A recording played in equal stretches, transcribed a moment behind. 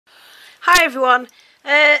Hi everyone.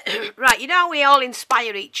 Right, you know how we all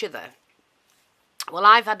inspire each other? Well,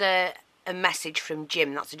 I've had a message from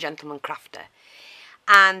Jim, that's a gentleman crafter,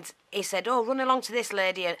 and he said, oh, run along to this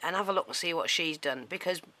lady and have a look and see what she's done,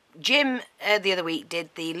 because Jim the other week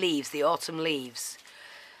did the leaves, the autumn leaves,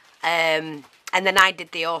 and then I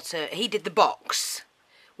did he did the box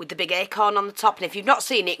with the big acorn on the top. And if you've not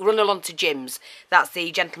seen it, run along to Jim's, that's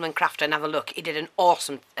the gentleman crafter, and have a look. He did an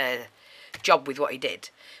awesome job with what he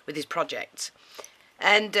did with his project.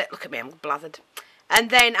 And look at me, I'm blathered. And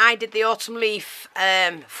then I did the autumn leaf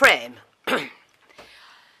frame because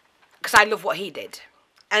I love what he did.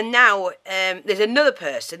 And now there's another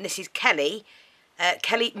person. This is Kellie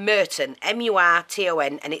Murton,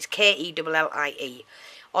 M-U-R-T-O-N, and it's K-E-L-L-I-E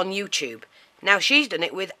on YouTube. Now she's done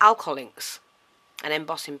it with alcohol inks and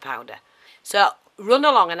embossing powder. So run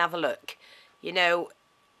along and have a look. You know,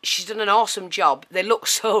 she's done an awesome job. They look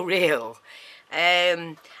so real.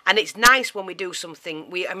 And it's nice when we do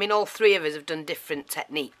something. I mean, all three of us have done different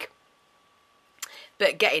technique,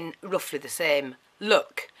 but getting roughly the same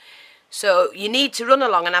look. So you need to run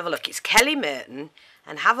along and have a look. It's Kellie Murton,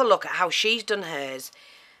 and have a look at how she's done hers,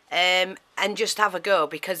 and just have a go,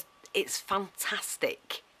 because it's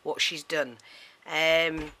fantastic what she's done.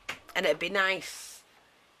 And it'd be nice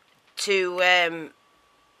to...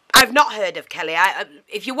 I've not heard of Kellie.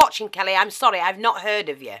 If you're watching, Kellie, I'm sorry, I've not heard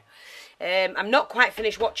of you. I'm not quite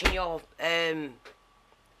finished watching your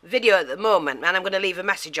video at the moment, and I'm going to leave a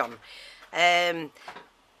message on.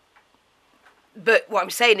 But what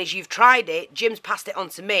I'm saying is, you've tried it, Jim's passed it on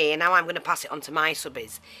to me, and now I'm going to pass it on to my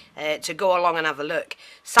subbies to go along and have a look.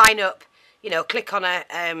 Sign up, you know, click on her,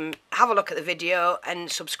 have a look at the video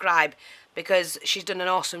and subscribe, because she's done an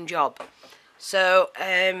awesome job. So,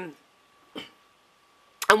 and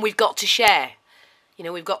we've got to share. You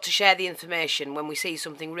know, we've got to share the information. When we see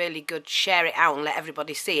something really good, share it out and let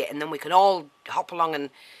everybody see it, and then we can all hop along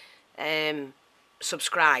and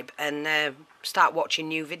subscribe and start watching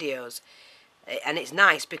new videos. And it's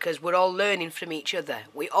nice because we're all learning from each other.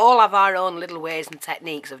 We all have our own little ways and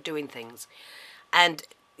techniques of doing things. And,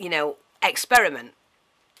 you know, experiment.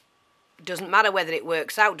 Doesn't matter whether it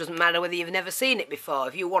works out, doesn't matter whether you've never seen it before.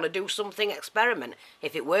 If you want to do something, experiment.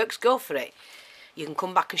 If it works, go for it. You can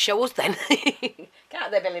come back and show us then.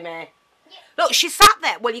 Can't they, Billy May? Yeah. Look, she sat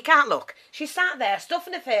there. Well, you can't look. She sat there,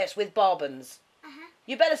 stuffing her face with bobbins.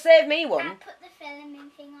 You better save me one. I put the filming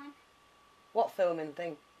thing on. What filming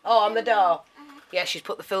thing? Oh, on the door. Yeah, she's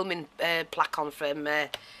put the filming plaque on from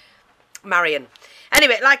Marion.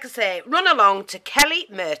 Anyway, like I say, run along to Kellie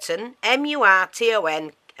Murton,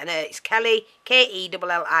 M-U-R-T-O-N, and it's Kellie,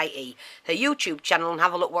 K-E-L-L-I-E, her YouTube channel, and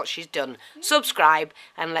have a look what she's done. Subscribe,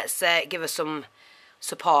 and let's give her some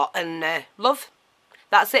support and love.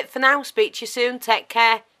 That's it for now. Speak to you soon. Take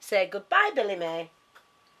care. Say goodbye, Billy May.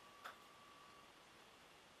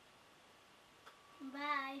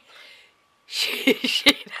 Bye.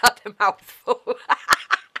 She'd had a mouthful.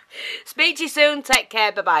 Speak to you soon. Take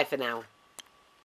care. Bye-bye for now.